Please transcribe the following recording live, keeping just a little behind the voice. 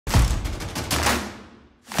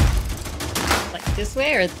Like this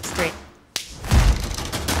way or straight?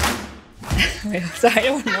 Wait, sorry,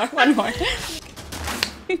 one more.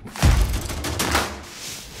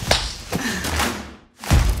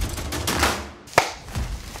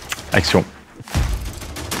 Action.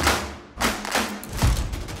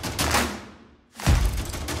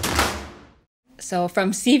 So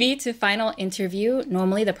from CV to final interview,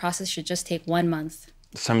 normally the process should just take 1 month.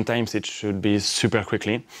 Sometimes it should be super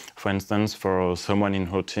quickly. For instance, for someone in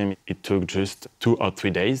her team, it took just 2 or 3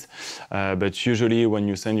 days. But usually when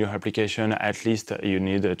you send your application, at least you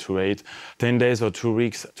need to wait 10 days or 2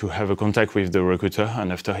 weeks to have a contact with the recruiter.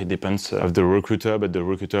 And after it depends of the recruiter, but the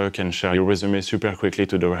recruiter can share your resume super quickly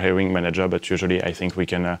to the hiring manager. But usually I think we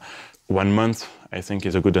can 1 month, I think,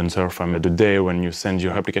 is a good answer from the day when you send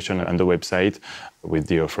your application on the website with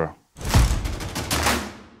the offer.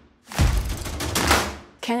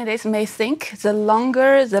 Candidates may think the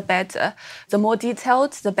longer, the better, the more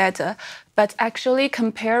detailed, the better. But actually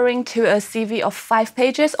comparing to a CV of 5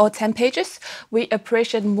 pages or 10 pages, we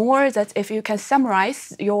appreciate more that if you can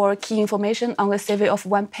summarize your key information on a CV of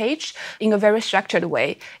 1 page in a very structured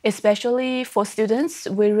way. Especially for students,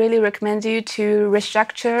 we really recommend you to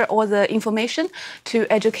restructure all the information to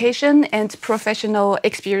education and professional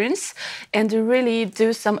experience and really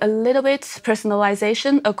do a little bit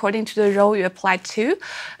personalization according to the role you applied to.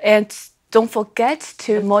 And don't forget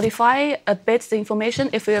to modify a bit the information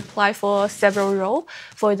if you apply for several roles.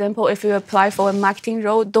 For example, if you apply for a marketing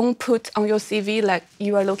role, don't put on your CV like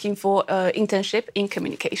you are looking for an internship in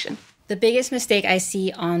communication. The biggest mistake I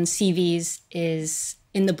see on CVs is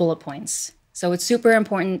in the bullet points. So it's super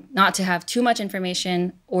important not to have too much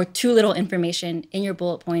information or too little information in your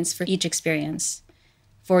bullet points for each experience.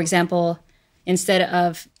 For example, instead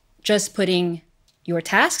of just putting your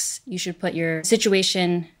tasks, you should put your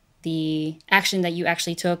situation, the action that you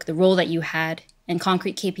actually took, the role that you had, and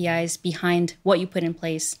concrete KPIs behind what you put in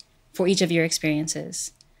place for each of your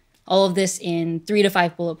experiences. All of this in 3 to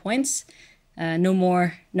 5 bullet points, no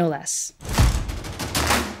more, no less.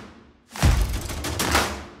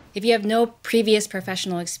 If you have no previous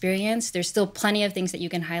professional experience, there's still plenty of things that you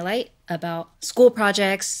can highlight about school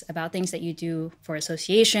projects, about things that you do for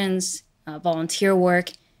associations, volunteer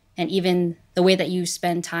work, and even the way that you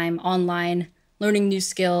spend time online learning new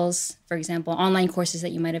skills, for example, online courses that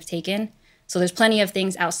you might have taken. So there's plenty of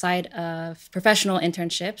things outside of professional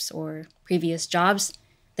internships or previous jobs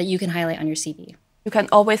that you can highlight on your CV. You can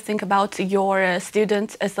always think about your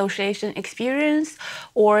student association experience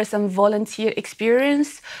or some volunteer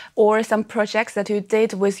experience or some projects that you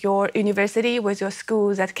did with your university, with your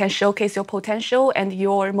school that can showcase your potential and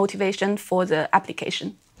your motivation for the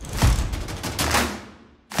application.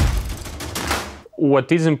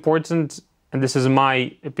 What is important, and this is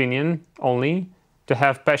my opinion only, to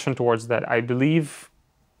have passion towards that. I believe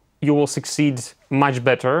you will succeed much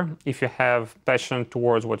better if you have passion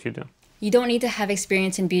towards what you do. You don't need to have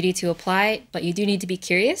experience in beauty to apply, but you do need to be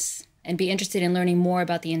curious and be interested in learning more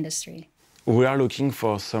about the industry. We are looking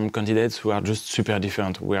for some candidates who are just super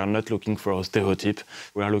different. We are not looking for a stereotype.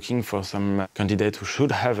 We are looking for some candidates who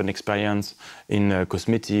should have an experience in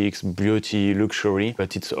cosmetics, beauty, luxury,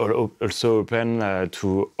 but it's also open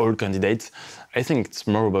to all candidates. I think it's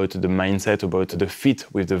more about the mindset, about the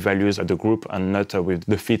fit with the values of the group and not with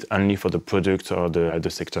the fit only for the product or the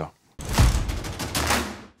sector.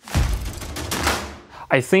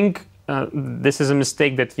 I think this is a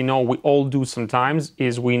mistake that we all do sometimes,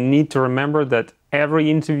 is we need to remember that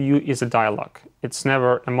every interview is a dialogue. It's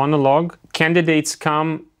never a monologue. Candidates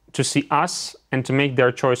come to see us and to make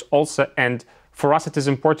their choice also. And for us, it is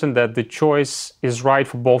important that the choice is right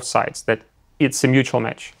for both sides, that it's a mutual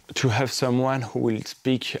match. To have someone who will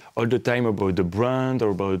speak all the time about the brand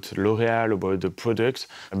or about L'Oreal, about the products,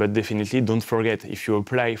 but definitely don't forget, if you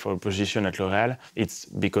apply for a position at L'Oreal, it's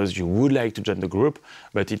because you would like to join the group,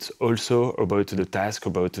 but it's also about the task,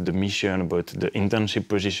 about the mission, about the internship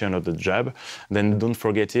position of the job. Then don't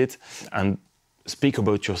forget it and speak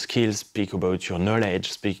about your skills, speak about your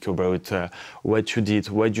knowledge, speak about what you did,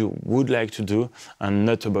 what you would like to do, and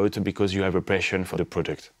not about because you have a passion for the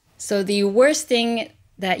product. So the worst thing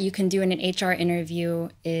that you can do in an HR interview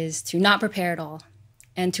is to not prepare at all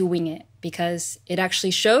and to wing it, because it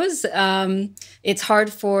actually shows. It's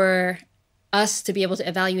hard for us to be able to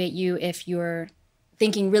evaluate you if you're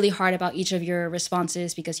thinking really hard about each of your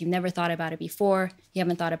responses because you've never thought about it before. You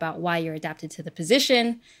haven't thought about why you're adapted to the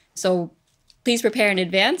position. So please prepare in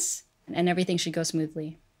advance and everything should go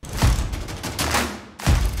smoothly.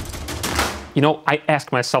 I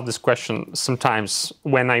ask myself this question sometimes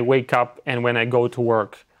when I wake up and when I go to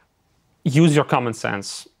work. Use your common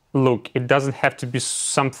sense. look, it doesn't have to be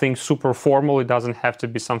something super formal. It doesn't have to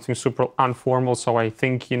be something super informal. So I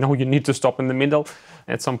think, you need to stop in the middle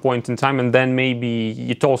at some point in time. And then maybe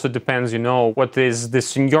it also depends, what is the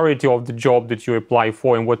seniority of the job that you apply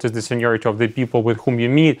for and what is the seniority of the people with whom you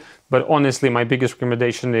meet. But honestly, my biggest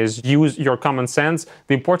recommendation is use your common sense.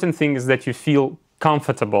 The important thing is that you feel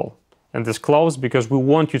comfortable in this clothes, because we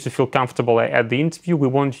want you to feel comfortable at the interview. We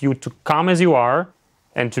want you to come as you are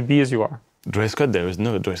and to be as you are. Dress code, there is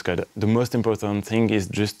no dress code. The most important thing is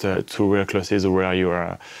just to wear clothes where you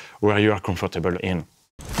are comfortable in.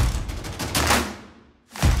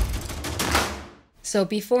 So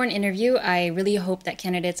before an interview, I really hope that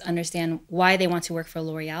candidates understand why they want to work for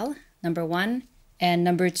L'Oreal, number one, and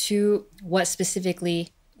number two, what specifically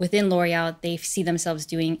within L'Oreal they see themselves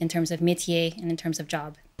doing in terms of métier and in terms of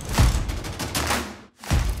job.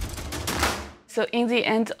 So in the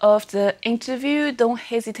end of the interview, don't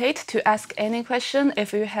hesitate to ask any question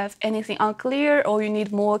if you have anything unclear or you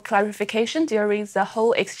need more clarification during the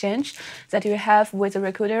whole exchange that you have with the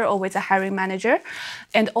recruiter or with the hiring manager.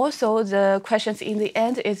 And also the questions in the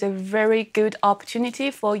end is a very good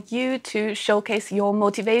opportunity for you to showcase your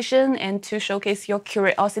motivation and to showcase your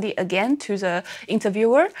curiosity again to the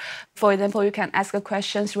interviewer. For example, you can ask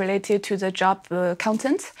questions related to the job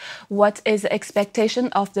content. What is the expectation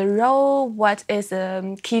of the role? What is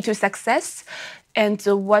the key to success? And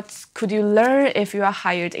what could you learn if you are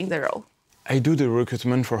hired in the role? I do the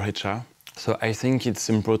recruitment for HR. So I think it's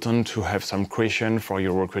important to have some question for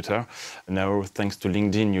your recruiter. Now, thanks to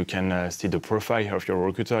LinkedIn, you can see the profile of your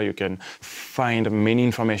recruiter. You can find many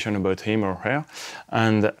information about him or her.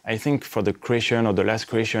 And I think for the question or the last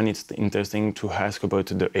question, it's interesting to ask about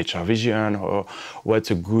the HR vision or what's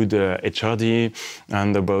a good HRD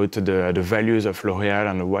and about the values of L'Oreal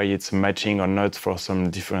and why it's matching or not for some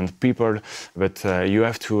different people. But you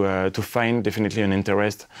have to find definitely an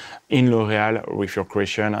interest in L'Oreal with your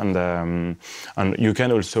question, and you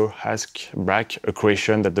can also ask back a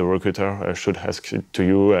question that the recruiter should ask to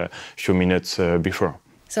you a few minutes before.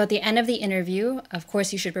 So at the end of the interview, of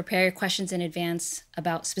course, you should prepare your questions in advance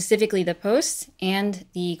about specifically the post and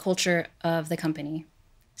the culture of the company.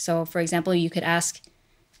 So for example, you could ask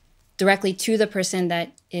directly to the person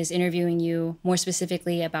that is interviewing you more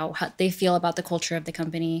specifically about how they feel about the culture of the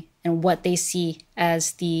company and what they see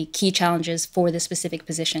as the key challenges for the specific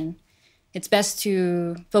position. It's best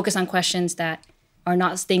to focus on questions that are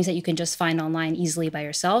not things that you can just find online easily by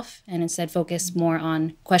yourself, and instead focus more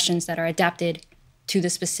on questions that are adapted to the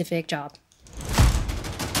specific job.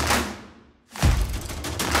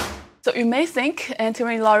 So you may think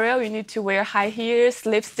entering L'Oreal, you need to wear high heels,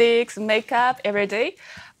 lipsticks, makeup every day.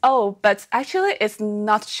 Oh, but actually it's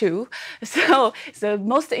not true. So the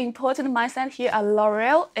most important mindset here at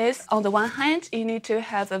L'Oreal is, on the one hand, you need to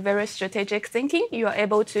have a very strategic thinking. You are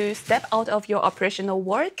able to step out of your operational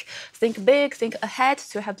work, think big, think ahead,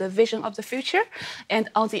 to have the vision of the future. And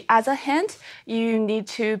on the other hand, you need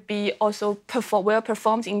to be also well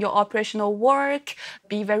performed in your operational work,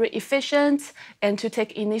 be very efficient, and to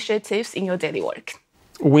take initiatives in your daily work.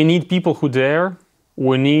 We need people who dare.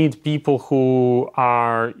 We need people who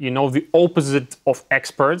are, the opposite of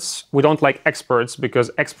experts. We don't like experts because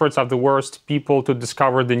experts are the worst people to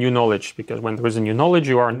discover the new knowledge, because when there is a new knowledge,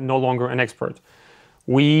 you are no longer an expert.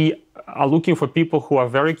 We are looking for people who are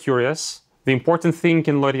very curious. The important thing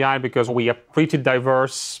in L'Oreal, because we are pretty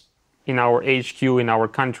diverse in our HQ, in our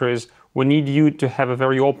countries, we need you to have a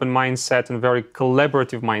very open mindset and very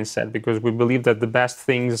collaborative mindset, because we believe that the best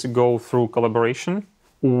things go through collaboration.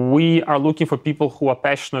 We are looking for people who are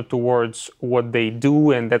passionate towards what they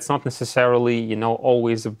do, and that's not necessarily,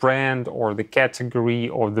 always the brand or the category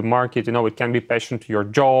or the market. It can be passion to your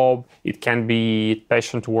job, it can be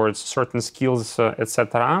passion towards certain skills,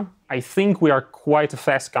 etc. I think we are quite a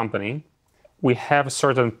fast company. We have a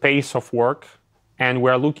certain pace of work, and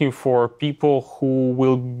we are looking for people who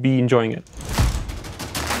will be enjoying it.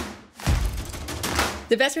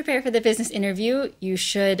 To best prepare for the business interview, you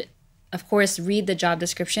should of course, read the job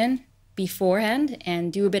description beforehand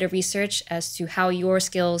and do a bit of research as to how your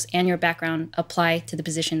skills and your background apply to the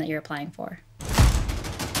position that you're applying for.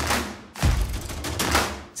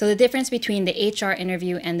 So the difference between the HR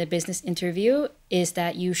interview and the business interview is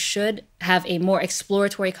that you should have a more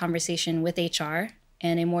exploratory conversation with HR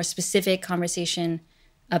and a more specific conversation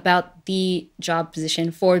about the job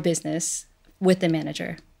position for business with the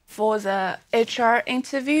manager. For the HR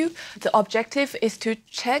interview, the objective is to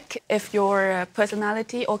check if your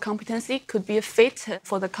personality or competency could be a fit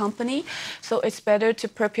for the company. So it's better to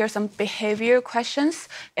prepare some behavior questions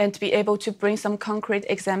and be able to bring some concrete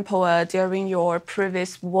example during your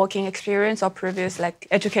previous working experience or previous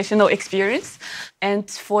educational experience.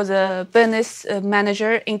 And for the business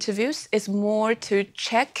manager interviews, it's more to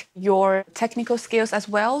check your technical skills as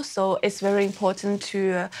well. So it's very important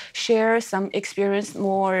to share some experience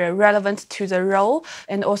more relevant to the role,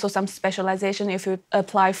 and also some specialization. If you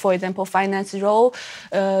apply, for example, finance role,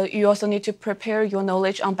 you also need to prepare your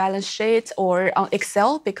knowledge on balance sheet or on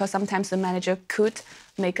Excel, because sometimes the manager could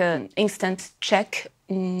make an instant check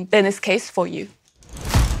business case for you.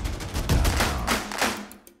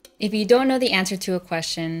 If you don't know the answer to a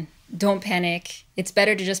question, don't panic. It's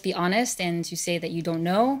better to just be honest and to say that you don't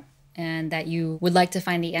know and that you would like to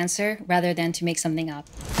find the answer rather than to make something up.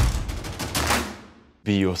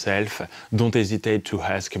 Be yourself. Don't hesitate to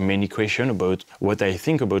ask many questions about what I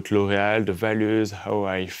think about L'Oreal, the values, how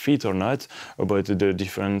I fit or not, about the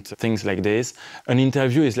different things like this. An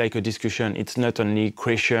interview is like a discussion. It's not only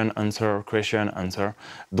question, answer, question, answer.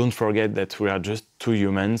 Don't forget that we are just two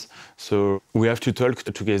humans. So we have to talk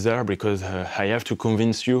together, because I have to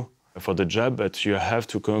convince you for the job, but you have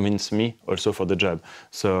to convince me also for the job.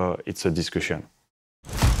 So it's a discussion.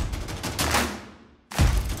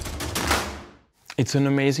 It's an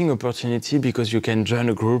amazing opportunity because you can join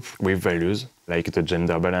a group with values like the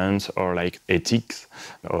gender balance or like ethics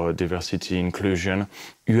or diversity, inclusion.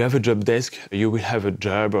 You have a job desk, you will have a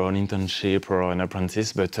job or an internship or an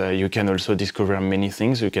apprentice, but you can also discover many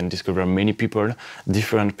things. You can discover many people,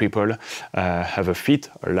 different people, have a fit,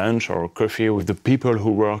 a lunch or coffee with the people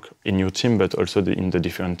who work in your team, but also in the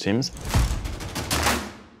different teams.